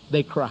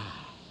 they cry.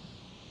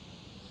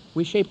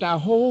 We shaped our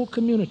whole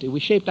community. We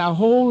shaped our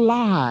whole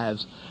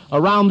lives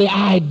around the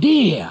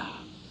idea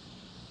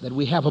that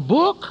we have a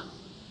book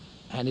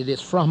and it is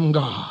from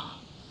God.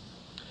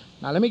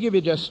 Now let me give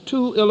you just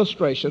two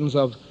illustrations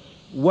of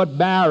what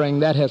bearing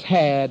that has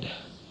had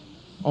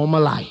on my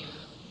life.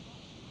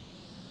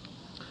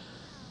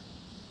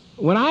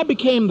 When I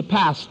became the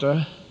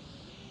pastor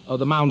of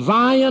the Mount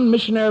Zion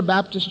Missionary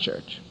Baptist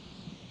Church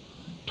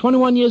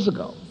 21 years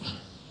ago,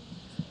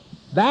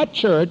 that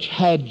church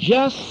had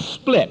just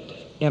split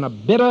in a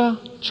bitter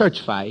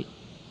church fight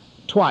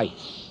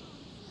twice.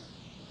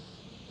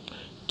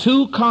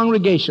 Two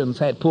congregations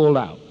had pulled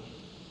out.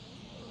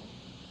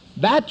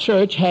 That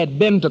church had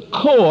been to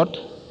court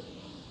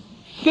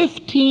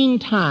 15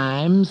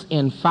 times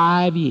in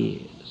 5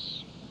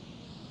 years.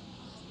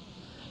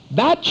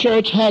 That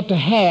church had to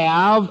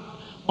have,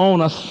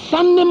 on a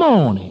Sunday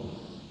morning,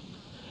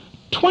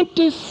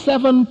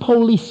 27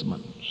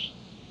 policemen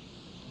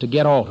to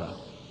get order.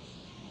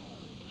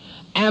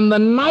 And the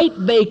night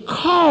they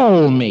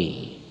called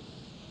me,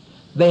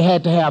 they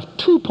had to have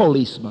 2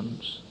 policemen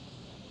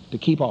to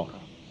keep order.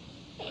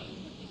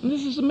 And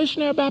this is a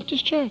missionary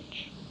Baptist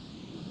church.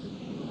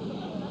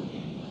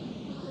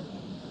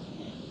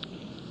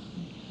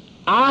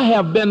 I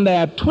have been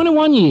there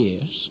 21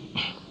 years.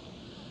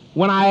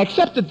 When I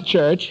accepted the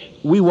church,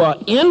 we were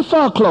in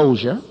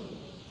foreclosure,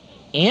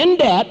 in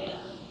debt,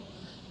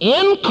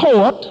 in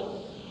court,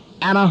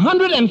 and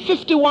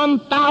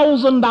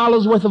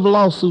 $151,000 worth of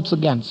lawsuits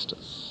against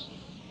us.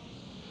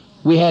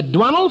 We had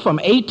dwindled from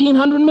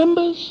 1,800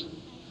 members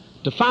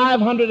to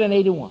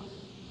 581.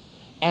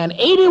 And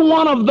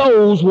 81 of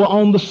those were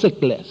on the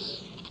sick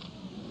list.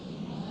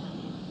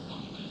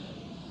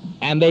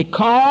 And they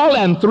called,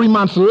 and 3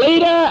 months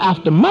later,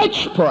 after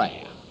much prayer,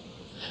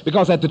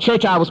 because at the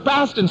church I was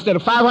pastor, instead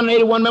of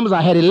 581 members,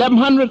 I had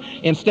 1,100.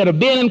 Instead of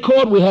being in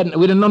court, we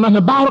didn't know nothing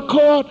about a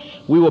court.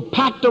 We were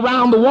packed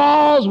around the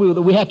walls.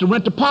 We had to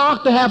rent a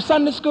park to have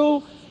Sunday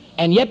school.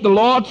 And yet the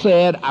Lord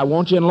said, I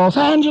want you in Los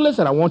Angeles,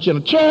 and I want you in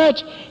a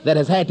church that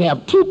has had to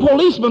have 2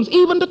 policemen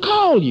even to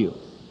call you.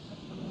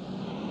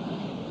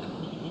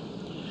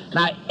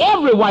 Now,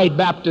 every white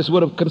Baptist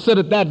would have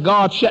considered that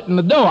God shutting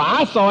the door.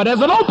 I saw it as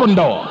an open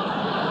door.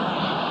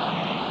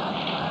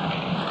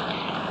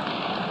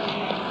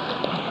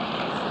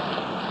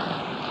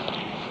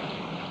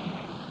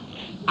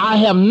 I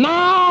have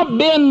now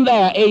been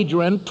there,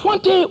 Adrian,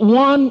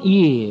 21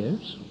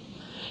 years.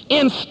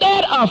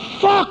 Instead of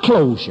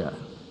foreclosure,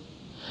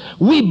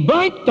 We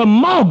burnt the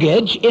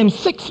mortgage in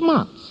 6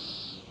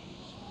 months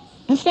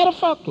instead of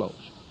foreclosure.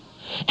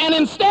 And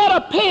instead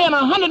of paying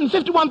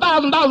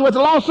 $151,000 worth of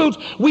lawsuits,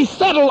 we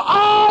settled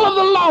all of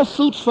the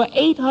lawsuits for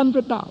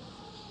 $800.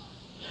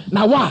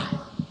 Now why?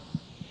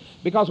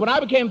 Because when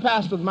I became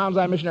pastor of the Mount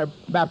Zion Missionary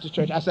Baptist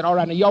Church, I said, all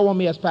right, now y'all want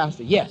me as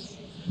pastor? Yes.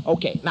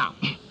 Okay, now,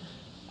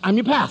 I'm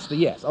your pastor,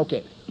 yes,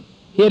 okay.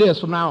 Here it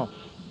is from now on.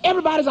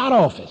 Everybody's out of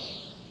office.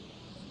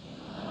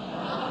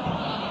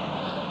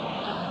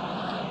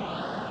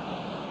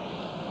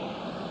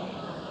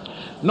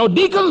 No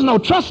deacons, no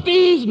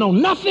trustees, no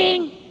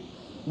nothing.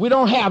 We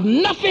don't have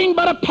nothing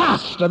but a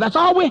pastor. That's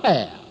all we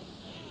have.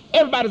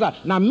 Everybody's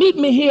out. Now meet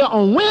me here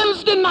on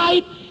Wednesday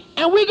night,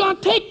 and we're going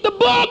to take the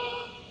book.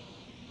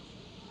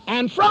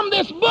 And from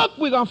this book,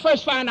 we're going to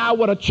first find out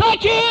what a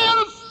church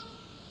is.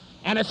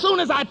 And as soon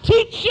as I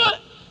teach you,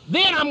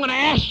 then I'm going to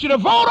ask you to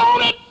vote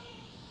on it.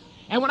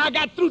 And when I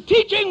got through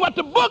teaching what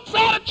the book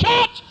said at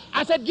church,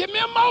 I said, give me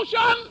a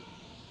motion.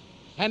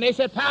 And they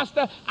said,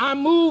 Pastor, I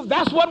move.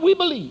 That's what we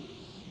believe.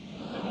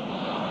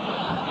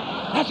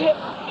 That's it.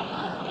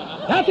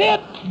 That's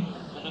it.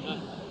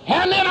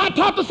 And then I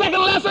taught the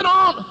second lesson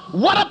on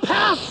what a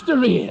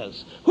pastor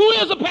is. Who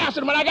is a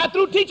pastor? When I got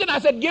through teaching, I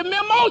said, give me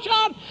a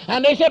motion.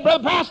 And they said,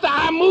 Brother Pastor,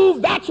 I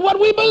move. That's what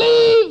we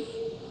believe.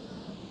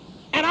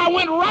 And I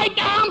went right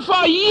down for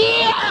a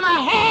year and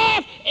a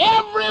half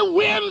every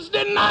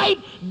Wednesday night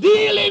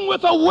dealing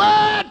with a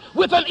word,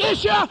 with an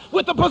issue,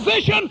 with a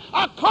position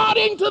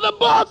according to the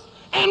book,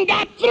 and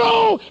got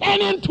through.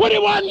 And in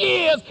 21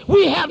 years,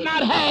 we have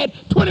not had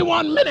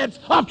 21 minutes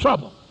of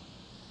trouble.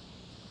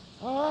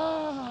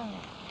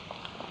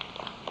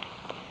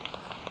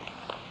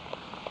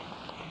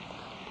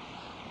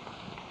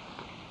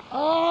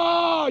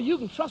 Oh, you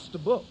can trust the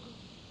book.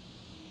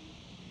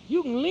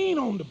 You can lean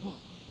on the book.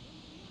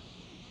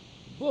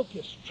 The book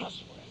is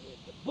trustworthy.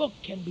 The book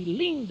can be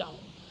leaned on.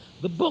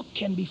 The book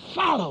can be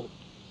followed.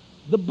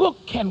 The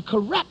book can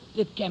correct.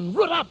 It can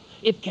root up.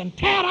 It can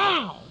tear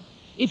down.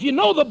 If you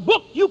know the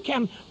book, you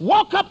can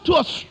walk up to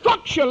a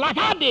structure like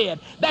I did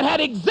that had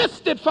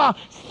existed for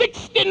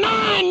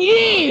 69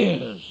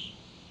 years.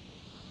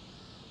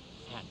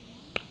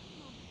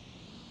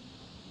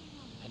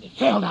 And it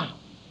fell down.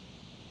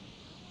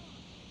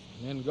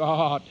 And then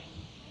God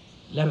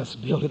let us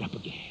build it up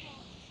again.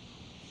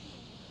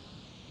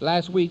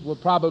 Last week will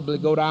probably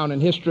go down in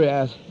history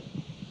as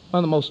one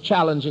of the most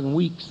challenging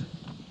weeks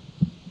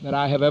that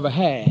I have ever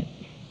had.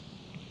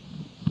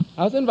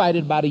 I was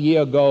invited about a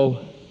year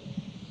ago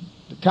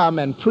to come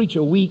and preach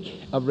a week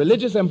of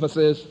religious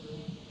emphasis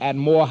at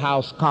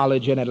Morehouse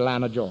College in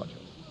Atlanta, Georgia.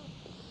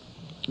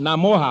 Now,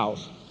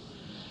 Morehouse,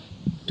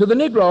 to the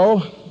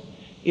Negro,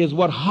 is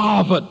what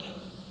Harvard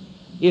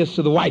is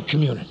to the white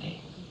community.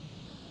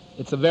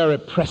 It's a very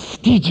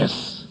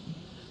prestigious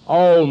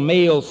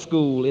all-male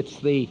school. It's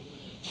the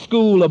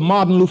school of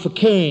Martin Luther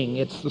King.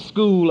 It's the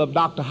school of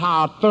Dr.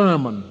 Howard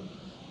Thurman.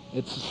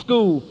 It's a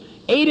school.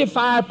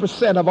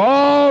 85% of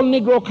all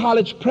Negro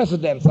college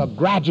presidents are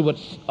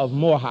graduates of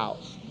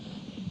Morehouse.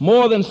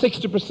 More than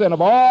 60%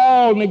 of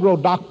all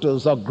Negro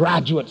doctors are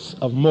graduates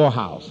of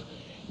Morehouse.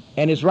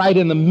 And it's right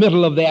in the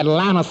middle of the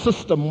Atlanta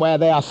system where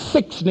there are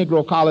 6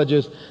 Negro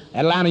colleges,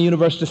 Atlanta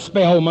University,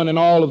 Spelman, and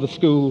all of the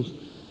schools.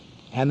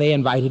 And they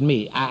invited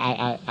me.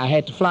 I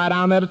had to fly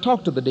down there to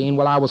talk to the dean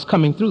while I was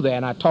coming through there.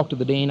 And I talked to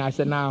the dean. I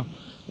said, now,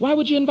 why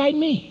would you invite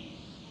me?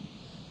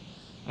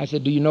 I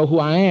said, do you know who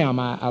I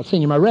am? I'll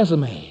send you my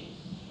resume.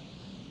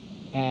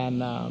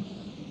 And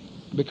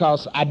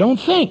because I don't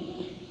think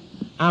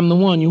I'm the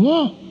one you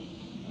want.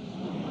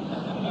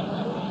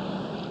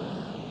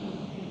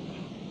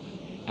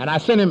 And I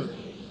sent him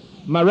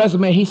my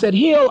resume. He said,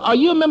 Hill, are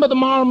you a member of the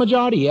moral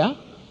majority? Yeah.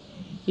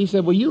 He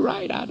said, well, you're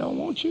right. I don't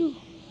want you.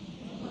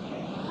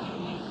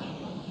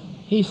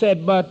 He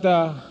said, but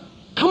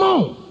come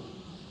on.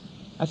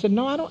 I said,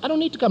 no, I don't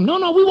need to come.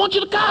 No, we want you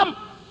to come.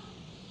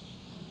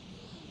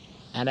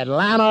 And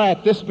Atlanta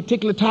at this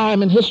particular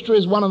time in history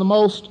is one of the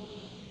most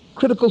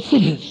critical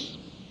cities.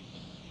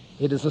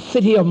 It is a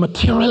city of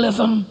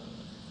materialism.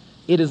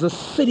 It is a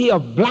city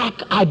of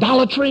black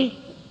idolatry.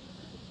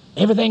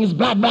 Everything is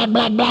black, black,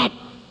 black, black.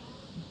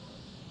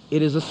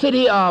 It is a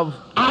city of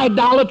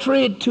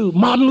idolatry to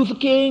Martin Luther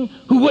King,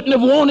 who wouldn't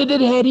have wanted it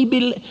had he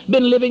been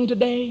living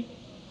today.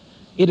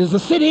 It is a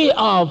city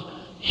of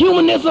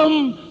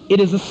humanism. It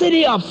is a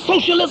city of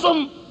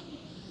socialism.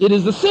 It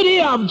is a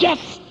city of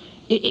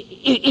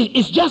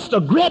it's just a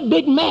great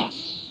big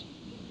mess.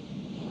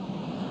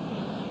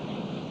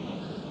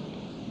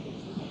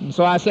 And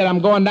so I said, I'm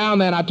going down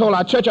there, and I told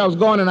our church I was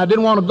going, and I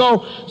didn't want to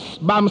go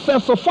by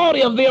myself, so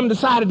 40 of them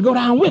decided to go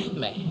down with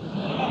me.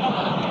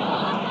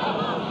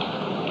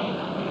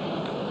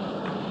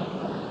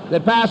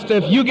 That, Pastor,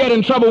 if you get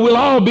in trouble, we'll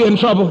all be in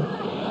trouble.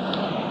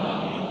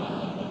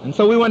 And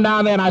so we went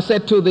down there, and I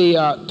said to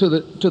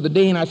the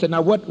dean, I said,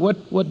 now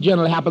what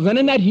generally happens? And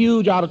in that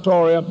huge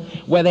auditorium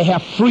where they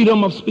have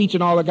freedom of speech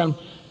and all that kind of,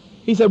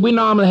 he said, we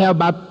normally have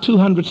about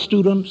 200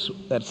 students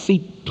that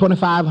seat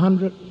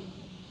 2,500.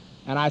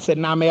 And I said,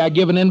 now may I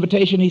give an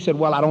invitation? He said,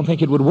 well, I don't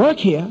think it would work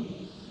here.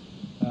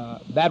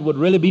 that would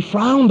really be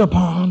frowned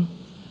upon.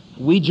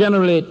 We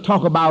generally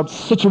talk about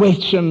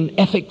situation,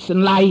 ethics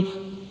in life.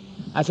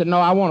 I said, no,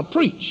 I want to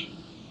preach.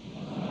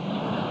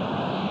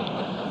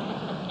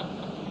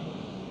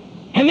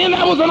 And then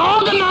there was an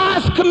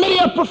organized committee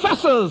of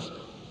professors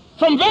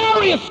from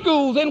various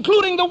schools,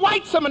 including the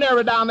white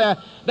seminary down there,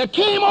 that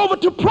came over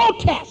to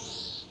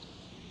protest.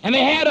 And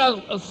they had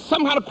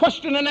some kind of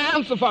question and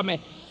answer for me.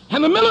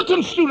 And the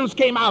militant students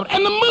came out,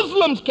 and the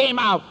Muslims came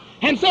out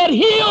and said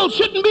Hill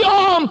shouldn't be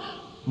on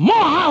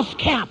Morehouse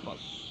campus.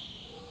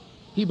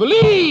 He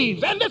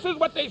believes, and this is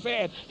what they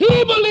said,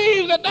 he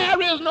believes that there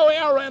is no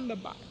error in the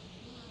Bible.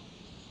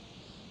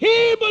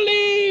 He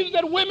believes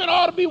that women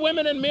ought to be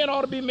women and men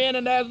ought to be men,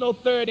 and there's no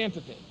third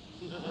entity.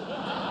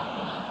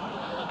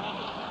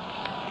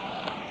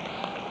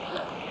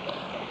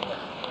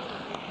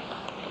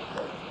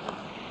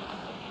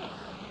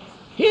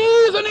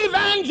 He's an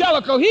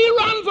evangelical. He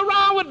runs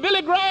around with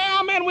Billy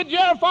Graham and with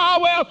Jerry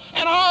Falwell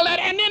and all that,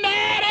 and then they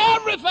add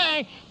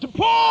everything to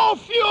pour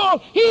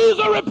fuel. He's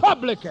a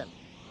Republican.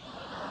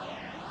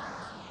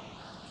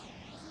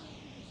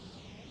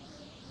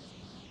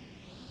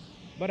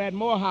 But at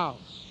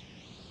Morehouse,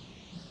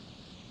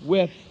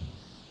 with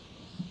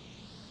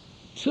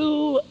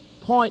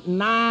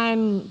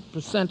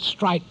 2.9%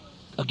 strike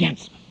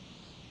against me,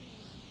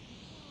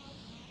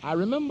 I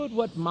remembered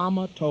what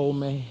Mama told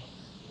me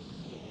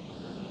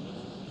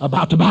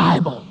about the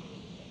Bible.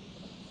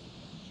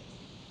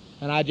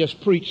 And I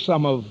just preached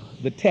some of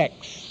the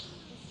texts.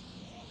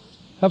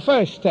 Her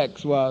first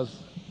text was,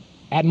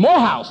 at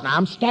Morehouse, now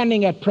I'm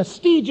standing at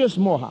prestigious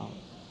Morehouse,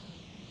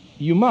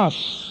 you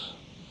must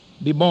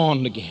be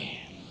born again.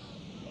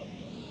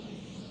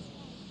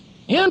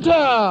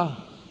 Enter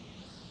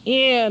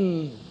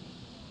in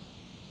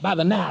by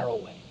the narrow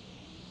way.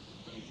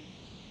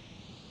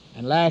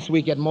 And last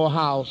week at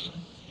Morehouse,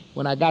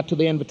 when I got to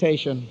the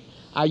invitation,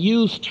 I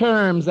used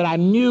terms that I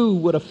knew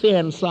would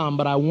offend some,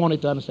 but I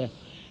wanted to understand.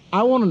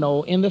 I want to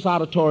know in this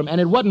auditorium,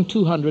 and it wasn't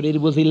 200, it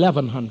was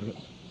 1,100.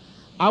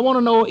 I want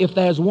to know if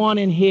there's one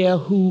in here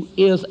who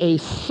is a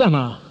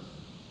sinner.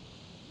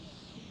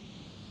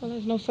 Well,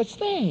 there's no such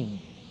thing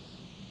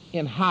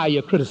in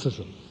higher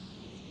criticism.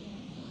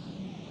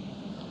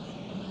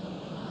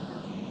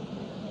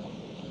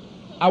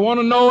 I want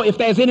to know if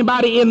there's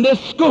anybody in this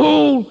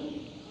school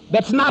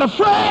that's not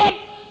afraid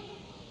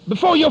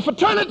before your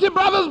fraternity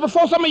brothers,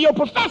 before some of your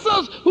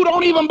professors who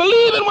don't even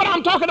believe in what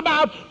I'm talking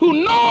about,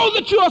 who know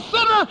that you're a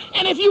sinner,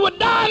 and if you would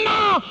die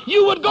now,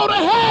 you would go to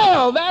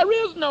hell. There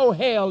is no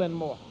hell in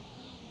Morehouse.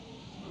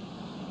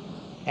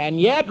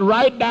 And yet,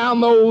 right down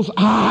those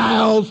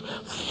aisles,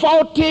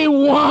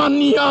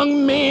 41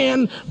 young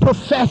men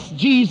professed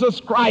Jesus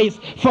Christ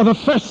for the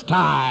first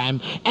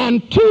time,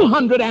 and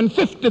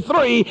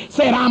 253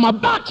 said, I'm a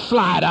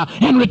backslider,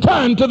 and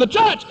returned to the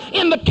church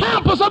in the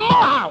campus of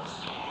Morehouse.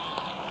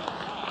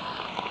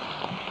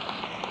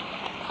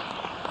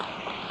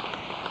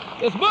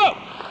 This book,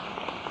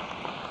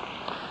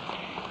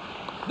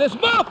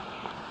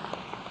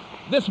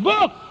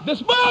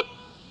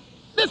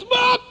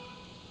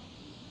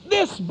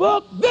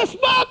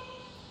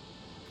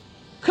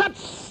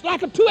 cuts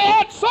like a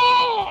two-edged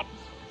sword.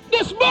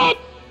 This book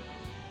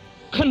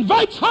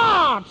converts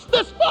hearts.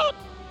 This book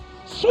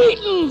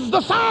sweetens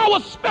the sour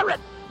spirit.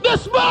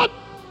 This book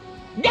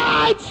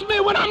guides me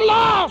when I'm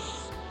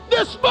lost.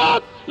 This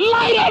book,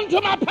 light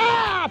unto my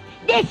path.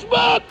 This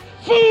book,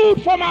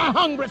 food for my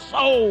hungry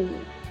soul.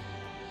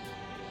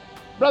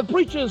 Brother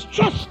preachers,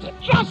 trust it,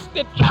 trust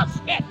it,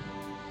 trust it.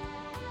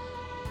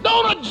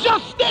 Don't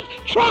adjust it,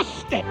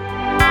 trust it.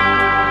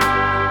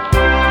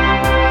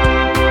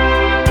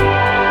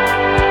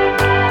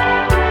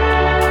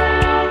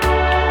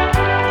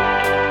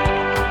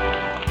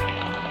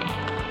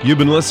 You've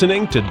been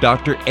listening to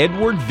Dr.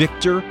 Edward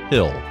Victor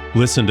Hill.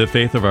 Listen to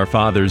Faith of Our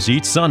Fathers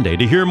each Sunday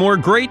to hear more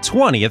great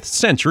 20th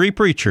century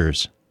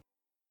preachers.